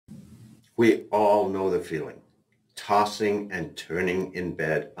We all know the feeling, tossing and turning in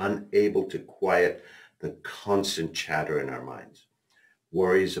bed, unable to quiet the constant chatter in our minds.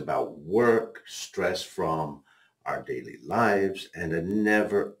 Worries about work, stress from our daily lives, and a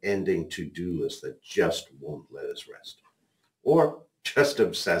never-ending to-do list that just won't let us rest. Or just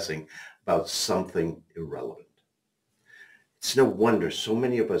obsessing about something irrelevant. It's no wonder so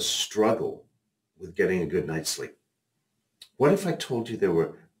many of us struggle with getting a good night's sleep. What if I told you there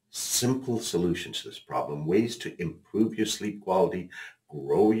were simple solutions to this problem, ways to improve your sleep quality,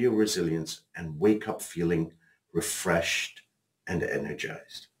 grow your resilience, and wake up feeling refreshed and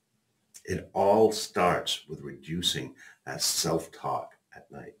energized? It all starts with reducing that self-talk at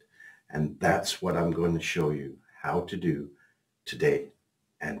night. And that's what I'm going to show you how to do today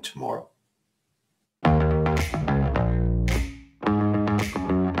and tomorrow.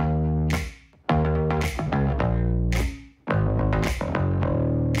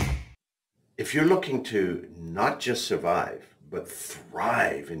 If you're looking to not just survive, but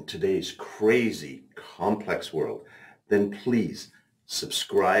thrive in today's crazy, complex world, then please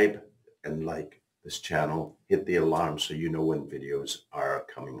subscribe and like this channel, hit the alarm so you know when videos are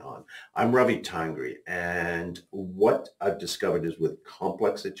coming on. I'm Ravi Tangri, and what I've discovered is with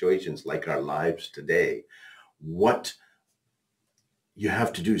complex situations like our lives today, what you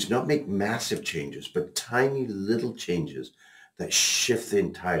have to do is not make massive changes, but tiny little changes that shift the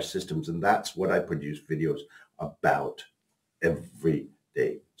entire systems. And that's what I produce videos about every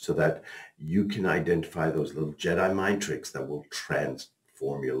day, so that you can identify those little Jedi mind tricks that will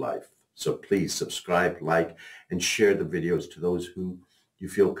transform your life. So please subscribe, like, and share the videos to those who you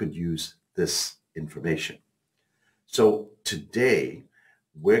feel could use this information. So today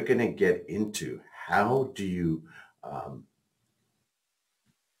we're going to get into how do you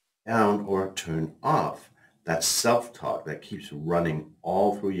down or turn off that self-talk that keeps running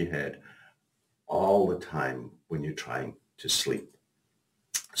all through your head all the time when you're trying to sleep.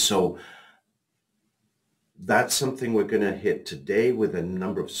 So that's something we're going to hit today with a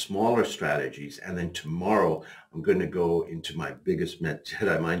number of smaller strategies. And then tomorrow, I'm going to go into my biggest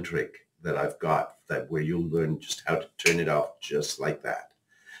Jedi mind trick that I've got, that where you'll learn just how to turn it off just like that.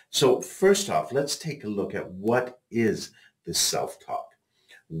 So first off, let's take a look at what is this self-talk.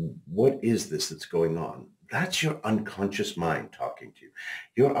 What is this that's going on? That's your unconscious mind talking to you.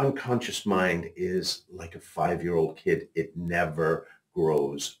 Your unconscious mind is like a 5-year-old kid. It never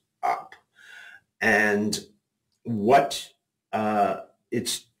grows up. And what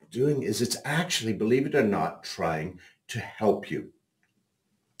it's doing is it's actually, believe it or not, trying to help you.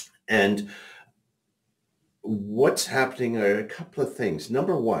 And what's happening are a couple of things.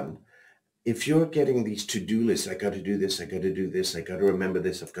 Number one, if you're getting these to-do lists, I got to do this, I got to do this, I got to remember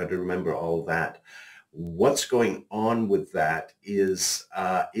this, I've got to remember all that. What's going on with that is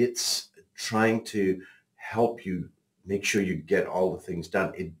it's trying to help you make sure you get all the things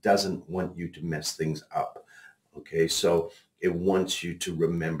done. It doesn't want you to mess things up. Okay, so it wants you to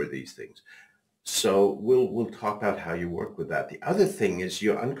remember these things. So we'll talk about how you work with that. The other thing is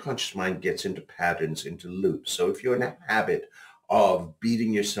your unconscious mind gets into patterns, into loops. So if you're in a habit of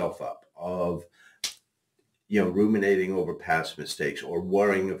beating yourself up, of ruminating over past mistakes or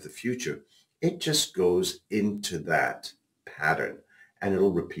worrying of the future, it just goes into that pattern and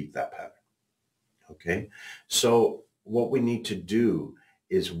it'll repeat that pattern. Okay, so what we need to do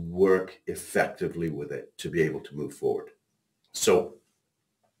is work effectively with it to be able to move forward. So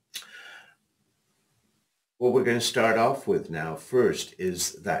what we're going to start off with now first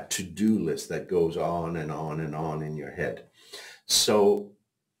is that to-do list that goes on and on and on in your head. So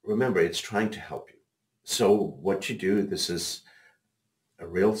remember, it's trying to help you. So what you do, this is a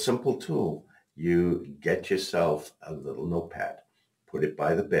real simple tool. You get yourself a little notepad, put it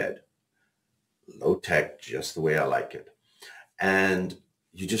by the bed, low tech, just the way I like it. And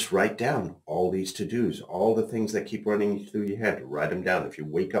you just write down all these to-dos, all the things that keep running through your head. Write them down. If you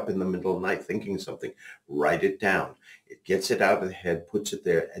wake up in the middle of the night thinking something, write it down. It gets it out of the head, puts it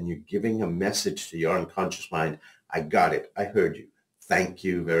there, and you're giving a message to your unconscious mind. I got it. I heard you. Thank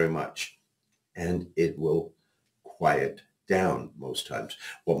you very much. And it will quiet down most times.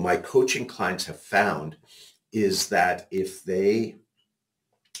 What my coaching clients have found is that if they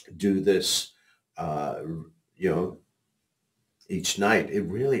do this, each night, it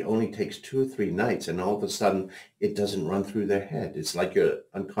really only takes 2 or 3 nights, and all of a sudden it doesn't run through their head. It's like your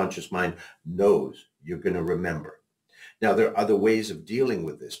unconscious mind knows you're going to remember. Now, there are other ways of dealing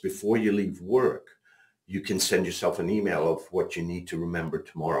with this. Before you leave work, you can send yourself an email of what you need to remember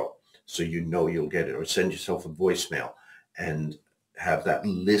tomorrow, so you know you'll get it, or send yourself a voicemail and have that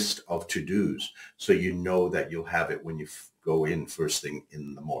list of to-dos so you know that you'll have it when you go in first thing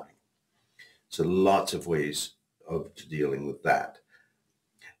in the morning. So lots of ways of dealing with that.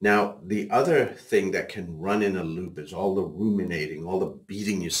 Now, the other thing that can run in a loop is all the ruminating, all the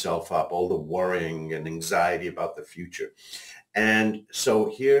beating yourself up, all the worrying and anxiety about the future. And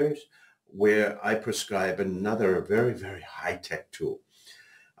so here's where I prescribe another very, very high-tech tool.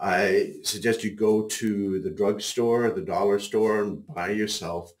 I suggest you go to the drugstore, the dollar store, and buy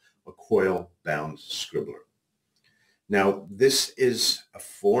yourself a coil-bound scribbler. Now, this is a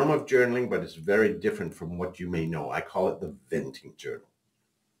form of journaling, but it's very different from what you may know. I call it the venting journal.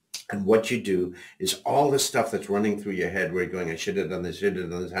 And what you do is all the stuff that's running through your head where you're going, I should have done this, should have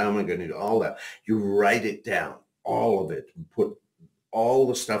done this, how am I going to do all that? You write it down, all of it, put all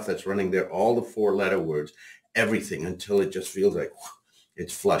the stuff that's running there, all the four-letter words, everything until it just feels like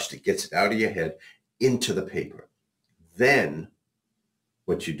it's flushed. It gets it out of your head into the paper. Then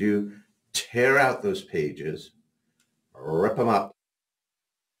what you do, tear out those pages, rip them up.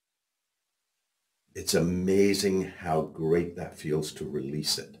 It's amazing how great that feels to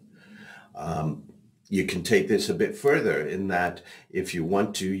release it. Um, you can take this a bit further in that if you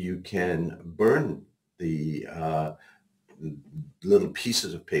want to, you can burn the little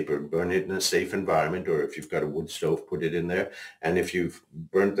pieces of paper, burn it in a safe environment, or if you've got a wood stove, put it in there. And if you've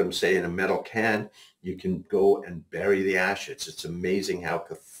burnt them, say, in a metal can, you can go and bury the ashes. It's amazing how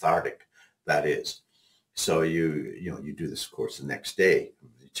cathartic that is. So you do this, of course, the next day.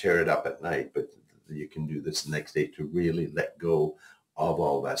 You tear it up at night, but you can do this the next day to really let go of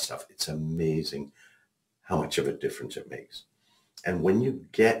all that stuff. It's amazing how much of a difference it makes. And when you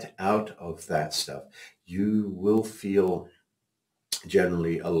get out of that stuff, you will feel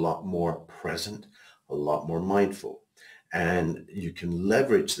generally a lot more present, a lot more mindful. And you can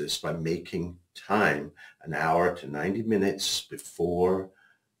leverage this by making time, an hour to 90 minutes before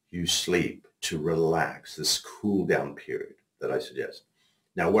you sleep, to relax, this cool down period that I suggest.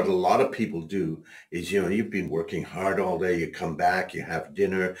 Now, what a lot of people do is, you've been working hard all day, you come back, you have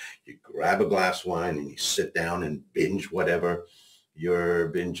dinner, you grab a glass of wine and you sit down and binge whatever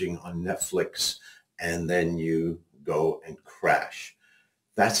you're binging on Netflix, and then you go and crash.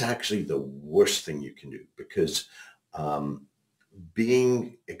 That's actually the worst thing you can do, because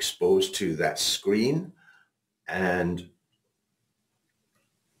being exposed to that screen, and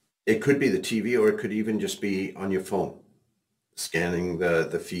it could be the TV, or it could even just be on your phone, scanning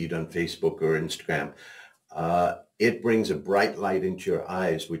the feed on Facebook or Instagram. It brings a bright light into your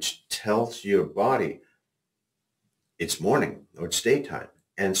eyes, which tells your body it's morning or it's daytime.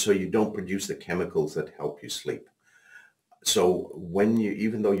 And so you don't produce the chemicals that help you sleep. So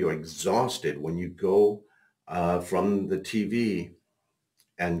even though you're exhausted, when you go from the TV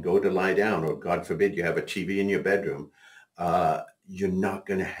and go to lie down, or God forbid you have a TV in your bedroom, you're not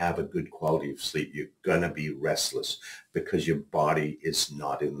going to have a good quality of sleep. You're going to be restless because your body is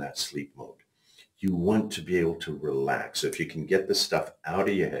not in that sleep mode. You want to be able to relax. So if you can get the stuff out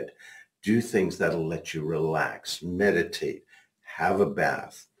of your head, do things that'll let you relax, meditate, have a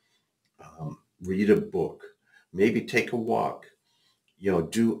bath, read a book, maybe take a walk.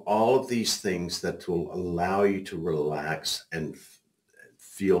 Do all of these things that will allow you to relax and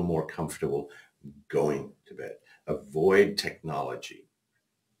feel more comfortable going to bed. Avoid technology.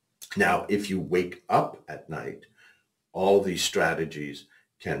 Now, if you wake up at night, all these strategies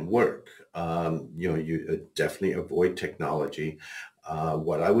can work. You definitely avoid technology.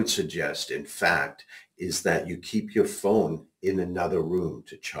 What I would suggest, in fact, is that you keep your phone in another room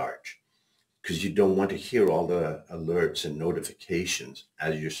to charge, because you don't want to hear all the alerts and notifications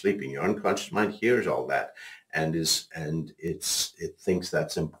as you're sleeping. Your unconscious mind hears all that and it thinks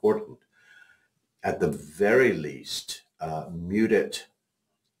that's important. At the very least, mute it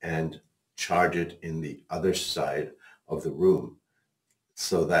and charge it in the other side of the room,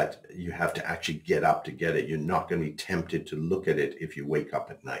 so that you have to actually get up to get it. You're not going to be tempted to look at it if you wake up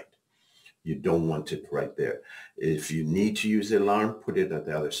at night. You don't want it right there. If you need to use the alarm, put it at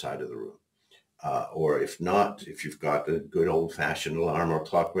the other side of the room. Or if not, if you've got a good old-fashioned alarm or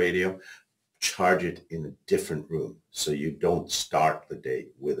clock radio, charge it in a different room so you don't start the day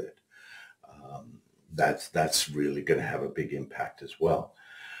with it. That's really going to have a big impact as well.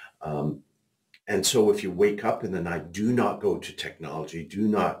 And so if you wake up in the night, do not go to technology. Do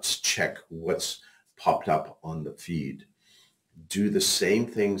not check what's popped up on the feed. Do the same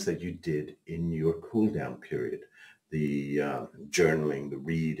things that you did in your cool down period, the journaling, the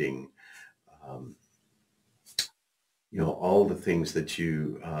reading, all the things that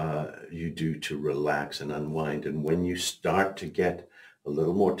you do to relax and unwind. And when you start to get a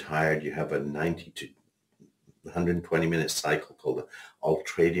little more tired, you have a 90 to 120-minute cycle called the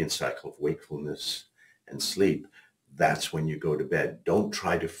ultradian cycle of wakefulness and sleep. that's when you go to bed. Don't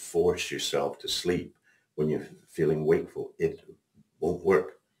try to force yourself to sleep when you're feeling wakeful. It won't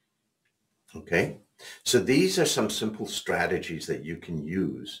work. Okay? So these are some simple strategies that you can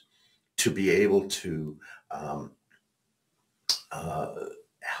use to be able to um, uh,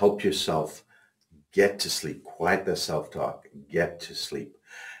 help yourself get to sleep, quiet the self-talk, get to sleep.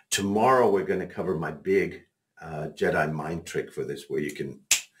 Tomorrow, we're going to cover my big Jedi mind trick for this, where you can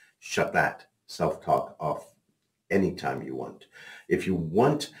shut that self-talk off anytime you want. If you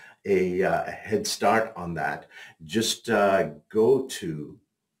want a head start on that, just go to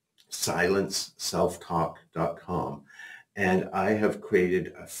silenceselftalk.com, and I have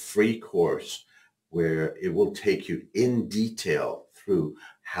created a free course where it will take you in detail through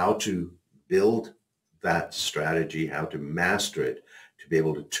how to build that strategy, how to master it, to be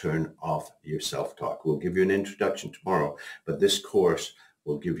able to turn off your self-talk. We'll give you an introduction tomorrow, but this course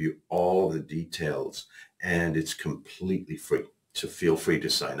will give you all of the details, and it's completely free. So feel free to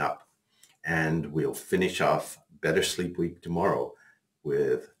sign up, and we'll finish off Better Sleep Week tomorrow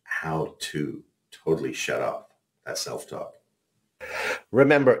with how to totally shut off that self-talk.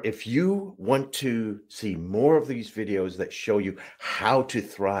 Remember, if you want to see more of these videos that show you how to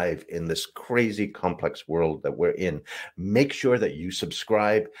thrive in this crazy complex world that we're in, make sure that you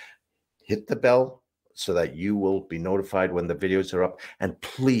subscribe, hit the bell so that you will be notified when the videos are up, and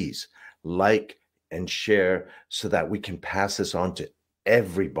please like and share so that we can pass this on to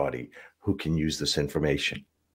everybody who can use this information.